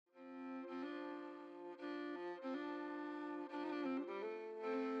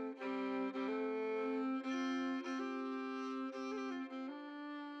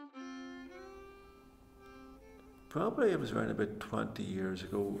Probably it was around about 20 years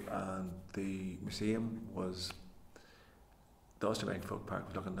ago, and the museum was, the Ulster American Folk Park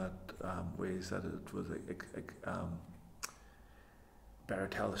was looking at ways that it would better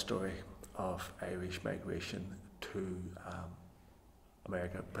tell the story of Irish migration to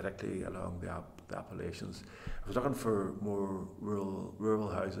America, particularly along the Appalachians. I was looking for more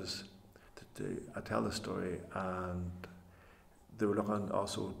rural houses to tell the story, and they were looking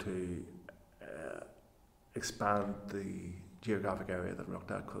also to expand the geographic area that we looked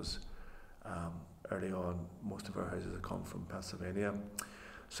at, because early on most of our houses had come from Pennsylvania.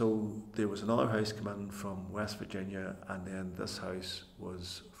 So there was another house coming from West Virginia, and then this house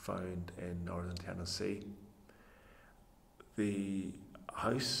was found in northern Tennessee. The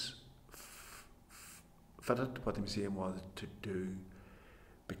house fitted what the museum wanted to do,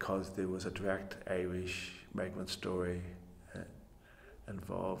 because there was a direct Irish migrant story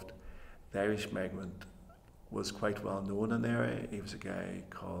involved. The Irish migrant was quite well known in the area. He was a guy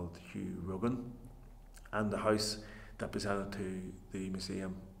called Hugh Rogan, and the house that presented to the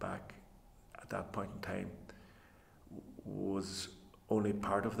museum back at that point in time was only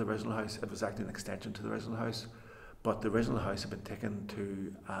part of the original house. It was actually an extension to the original house, but the original house had been taken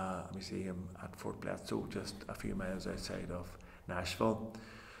to a museum at Fort Bledsoe, just a few miles outside of Nashville.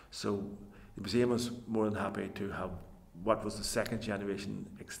 So the museum was more than happy to have what was the second generation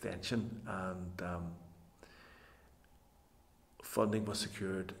extension, and funding was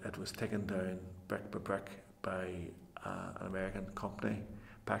secured. It was taken down brick by brick by an American company,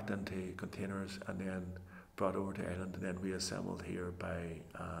 packed into containers, and then brought over to Ireland, and then reassembled here by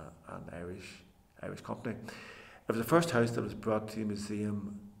an Irish company. It was the first house that was brought to the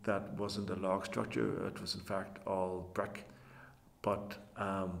museum that wasn't a log structure. It was in fact all brick, but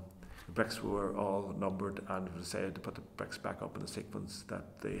the bricks were all numbered, and we decided to put the bricks back up in the sequence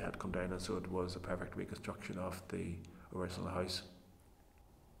that they had come down, and so it was a perfect reconstruction of the original house.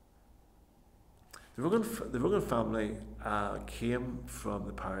 The Rogan family came from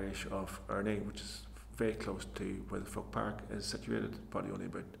the parish of Ernie, which is very close to where the folk park is situated, probably only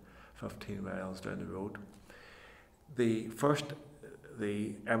about 15 miles down the road. The first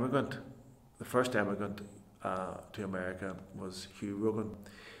emigrant to America was Hugh Rogan.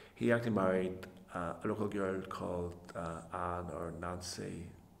 He actually married a local girl called Anne or Nancy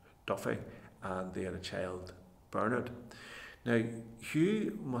Duffy, and they had a child, Bernard. Now,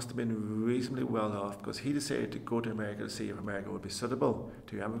 Hugh must have been reasonably well off, because he decided to go to America to see if America would be suitable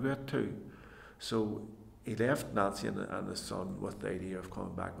to emigrate to. So he left Nancy and his son with the idea of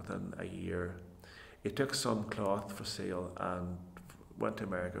coming back within a year. He took some cloth for sale and went to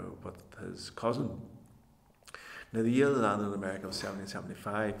America with his cousin. Now, the year they landed in America was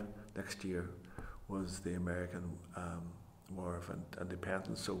 1775. Next year was the American War of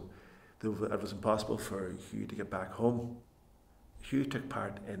Independence, so it was impossible for Hugh to get back home. Hugh took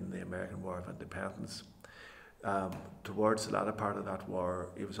part in the American War of Independence. Towards the latter part of that war,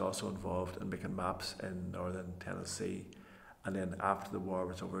 he was also involved in making maps in northern Tennessee, and then after the war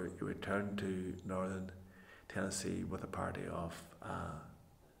was over, he returned to northern Tennessee with a party of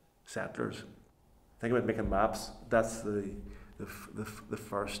settlers. Think about making maps. That's the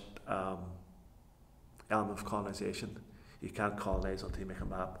first element of colonisation. You can't colonise until you make a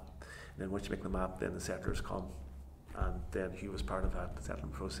map. And then once you make the map, then the settlers come. And then he was part of that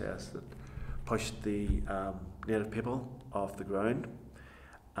settlement process that pushed the native people off the ground,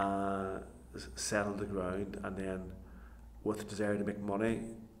 settled the ground, and then with the desire to make money,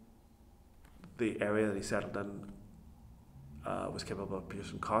 the area that he settled in was capable of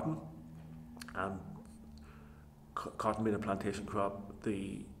producing cotton, and cotton being a plantation crop,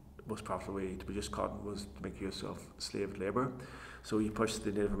 the most profitable way to produce cotton was to make use of slave labour. So you push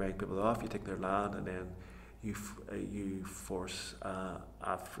the Native American people off, you take their land, and then you force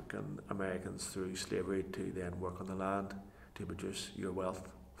African Americans through slavery to then work on the land to produce your wealth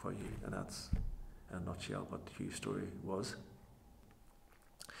for you. And that's, in a nutshell, what Hugh's story was.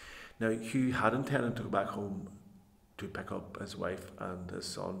 Now, Hugh had intended to go back home to pick up his wife and his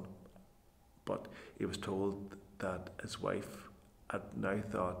son, but he was told that his wife had now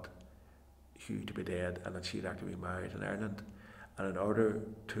thought Hugh to be dead, and that she had actually been married in Ireland. And in order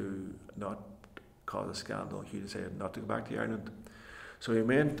to not cause a scandal, Hugh decided not to go back to Ireland. So he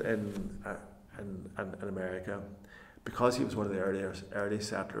remained in America. Because he was one of the early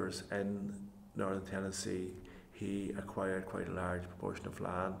settlers in northern Tennessee, he acquired quite a large proportion of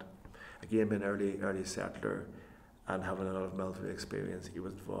land. Again, being an early settler and having a lot of military experience, he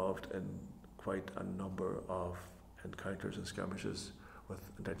was involved in quite a number of encounters and skirmishes with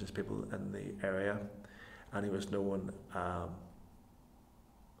indigenous people in the area, and he was known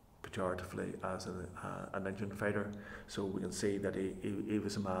pejoratively as an engine fighter. So we can see that he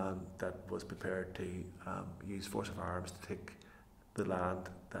was a man that was prepared to use force of arms to take the land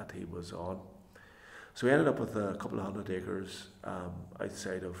that he was on. So we ended up with a couple of 100 acres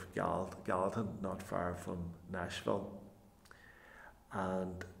outside of Gallatin, not far from Nashville.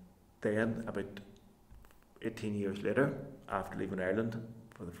 And then about 18 years later, after leaving Ireland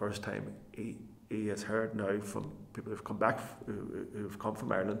for the first time, he has heard now from people who've come back, who've come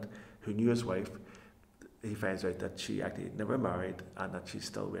from Ireland, who knew his wife. He finds out that she actually never married and that she's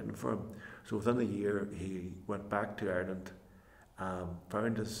still waiting for him. So within a year, he went back to Ireland,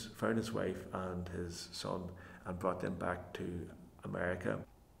 found his wife and his son, and brought them back to America.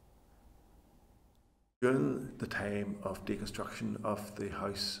 During the time of deconstruction of the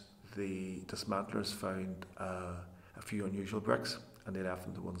house, the dismantlers found a few unusual bricks, and they left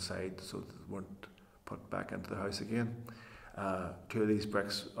them to one side so that they weren't put back into the house again. Two of these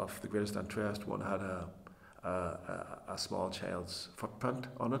bricks of the greatest interest, one had a small child's footprint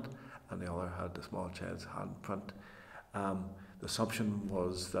on it, and the other had a small child's handprint. The assumption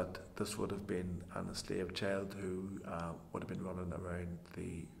was that this would have been an enslaved child who would have been running around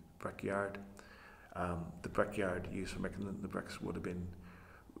the brickyard. The brickyard used for making the bricks would have been,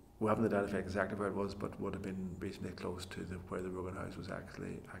 we haven't identified exactly where it was, but would have been reasonably close to where the Rogan house was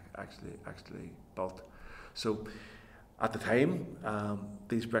actually built. So at the time,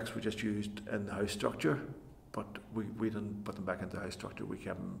 these bricks were just used in the house structure, but we didn't put them back into the house structure. We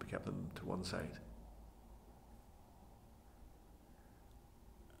kept them to one side.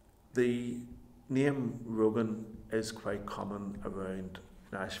 The name Rogan is quite common around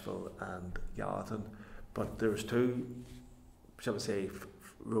Nashville and Gallatin, but there's two, shall we say,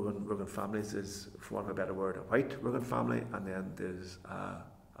 Rogan families. Is, for want of a better word, a white Rogan family, and then there's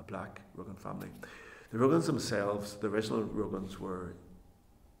a black Rogan family. The Rogans themselves, the original Rogans, were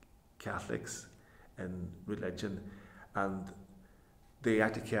Catholics in religion, and they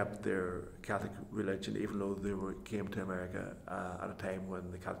actually kept their Catholic religion even though they came to America at a time when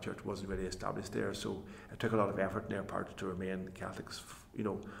the Catholic Church wasn't really established there. So it took a lot of effort on their part to remain Catholics,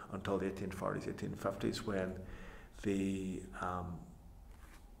 until the 1840s, 1850s, when the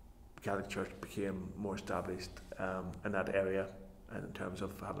Catholic Church became more established in that area in terms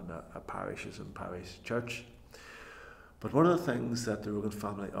of having a parishes and parish church. But one of the things that the Rogan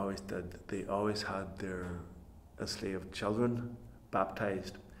family always did, they always had their enslaved children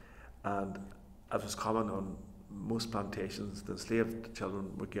baptized, and as was common on most plantations, the enslaved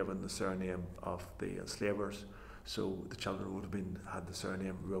children were given the surname of the enslavers, so the children would have had the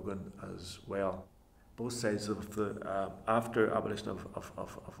surname Rogan as well. Both sides of the after abolition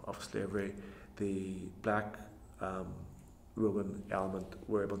of slavery, the black Rogan element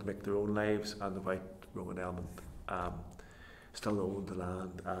were able to make their own lives, and the white Rogan element still owned the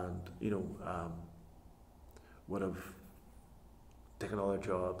land, and would have taken other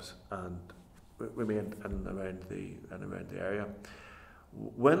jobs and remained in and around the area.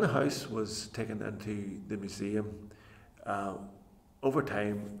 When the house was taken into the museum, over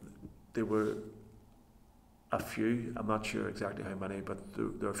time there were a few, I'm not sure exactly how many, but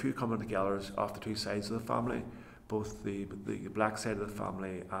there were a few coming together off the two sides of the family, both the black side of the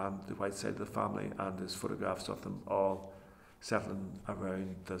family and the white side of the family, and there's photographs of them all settling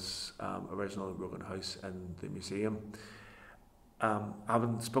around this original Rogan house in the museum.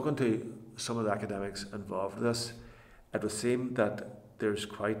 Having spoken to some of the academics involved with this, it would seem that there's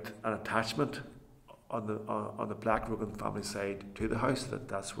quite an attachment on the black Rogan family side to the house,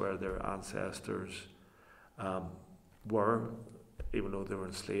 that's where their ancestors were, even though they were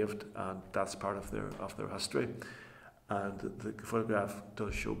enslaved, and that's part of their history. And the photograph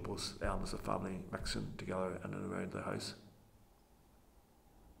does show both elements of family mixing together in and around the house.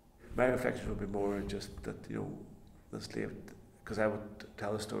 My reflection would be more just that, the enslaved, because I would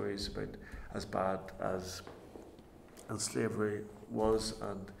tell the stories about as bad as slavery was,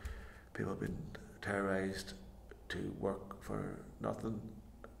 and people have been terrorised to work for nothing.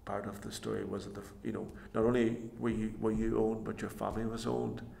 Part of the story was that not only were you owned, but your family was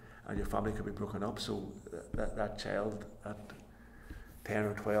owned, and your family could be broken up. So that child at 10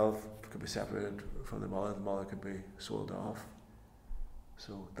 or 12 could be separated from the mother could be sold off.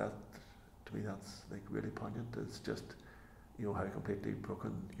 So that, to me, that's like really poignant. It's just how completely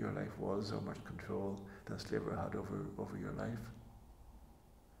broken your life was, how much control the enslaver had over your life.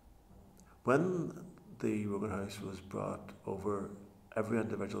 When the Rogan house was brought over, every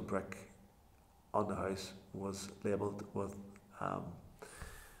individual brick on the house was labelled with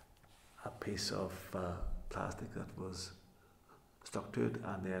a piece of plastic that was stuck to it,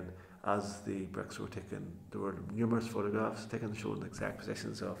 and then as the bricks were taken, there were numerous photographs taken showing the exact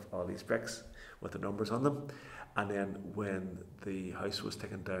positions of all these bricks with the numbers on them. And then when the house was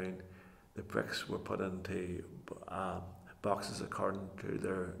taken down, the bricks were put into boxes according to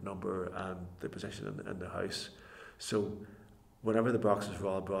their number and the position in the house. So whenever the boxes were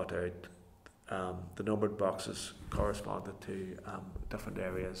all brought out, the numbered boxes corresponded to different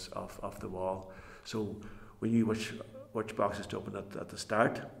areas of the wall. So we knew which boxes to open at the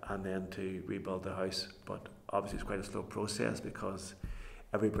start and then to rebuild the house. But obviously it's quite a slow process because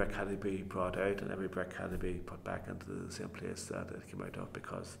every brick had to be brought out and every brick had to be put back into the same place that it came out of,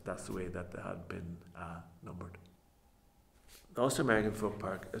 because that's the way that they had been numbered. The Ulster American Folk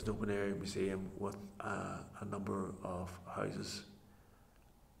Park is an open area museum with a number of houses,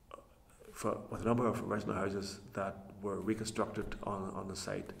 with a number of original houses that were reconstructed on the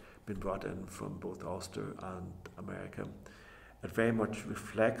site, been brought in from both Ulster and America. It very much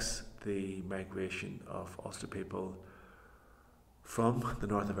reflects the migration of Ulster people from the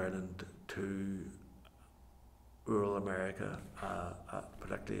north of Ireland to rural America,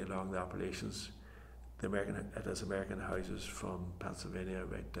 particularly along the Appalachians. It has American houses from Pennsylvania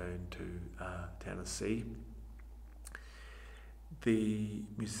right down to Tennessee. The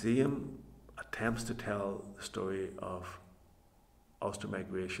museum attempts to tell the story of Ulster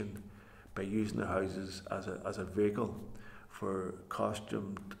migration by using the houses as a vehicle for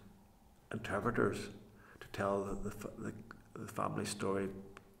costumed interpreters to tell the family story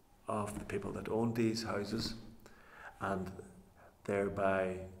of the people that owned these houses, and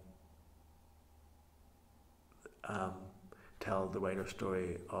thereby tell the wider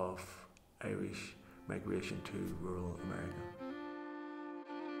story of Irish migration to rural America.